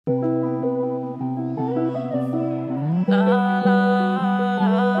La, la,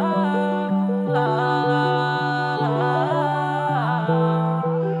 la, la,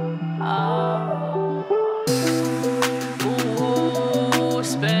 ooh,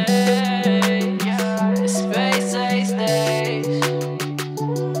 space, yeah, SpaceAgeDej,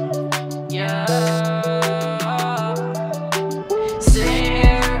 yeah. Sitting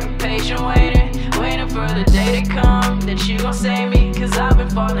here, patient, waiting for the day to come that you gon' save me. 'Cause I've been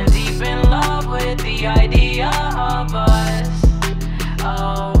falling deep in love with the idea of us.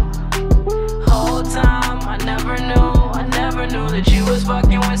 Oh, whole time I never knew that you was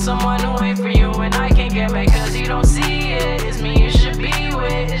fucking with someone who ain't for you. And I can't get back 'cause you don't see it. It's me you should be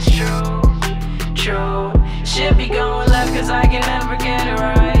with, it's true, true. Should be going left 'cause I can never get it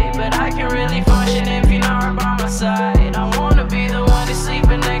right. But I can really function if you're not right by my side. I wanna be the one that's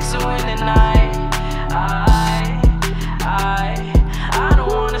sleeping next to in the night. I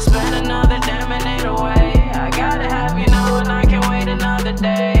don't wanna spend another damn minute away. I gotta have you now and I can't wait another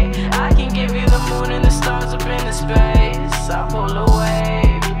day. I can give you the moon and the stars up in the space. I pull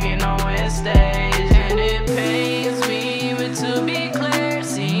away, you know it stays. And it pains me, but to be clear,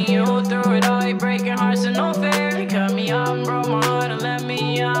 seeing you through it all, you breaking hearts and no fair. You cut me out and broke my heart and left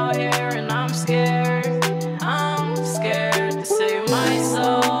me out here. And I'm scared to save my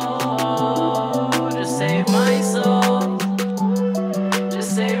soul. Just save my soul.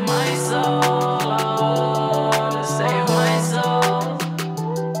 Just save my soul. Just save my soul.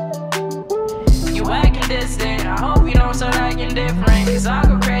 You acting distant, I hope you don't start acting different. 'Cause I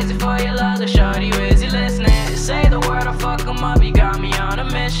go crazy for your love, the shorty, is you listening? Just say the word, I fuck 'em up, you got me on a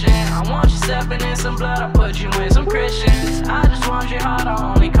mission. I want you stepping in some blood, I put you in some Christians. I just want your heart, I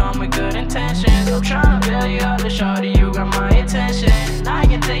only come with good intentions. I'm trying to build you up, the shorty, you got my attention. I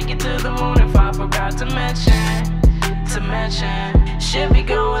can take you to the moon if I forgot to mention. Should be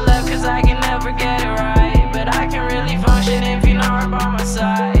going left 'cause I can never get it right. But I can really function if you're not right by my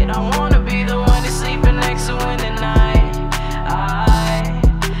side. I wanna be the one that's sleeping next to in the night.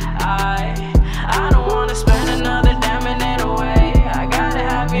 I don't wanna spend another damn minute away. I gotta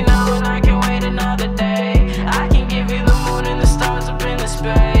have you now and I can't wait another day. I can give you the moon and the stars up in the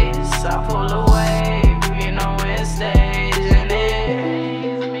space. I pull away, you know it stays. And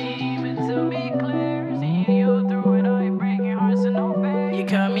it pains me, but to be clear, seeing you through it all, you breaking hearts and no fair. You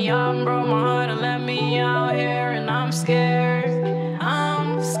cut me out and broke my heart and left me out here. And I'm scared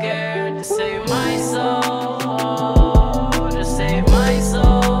to save my soul.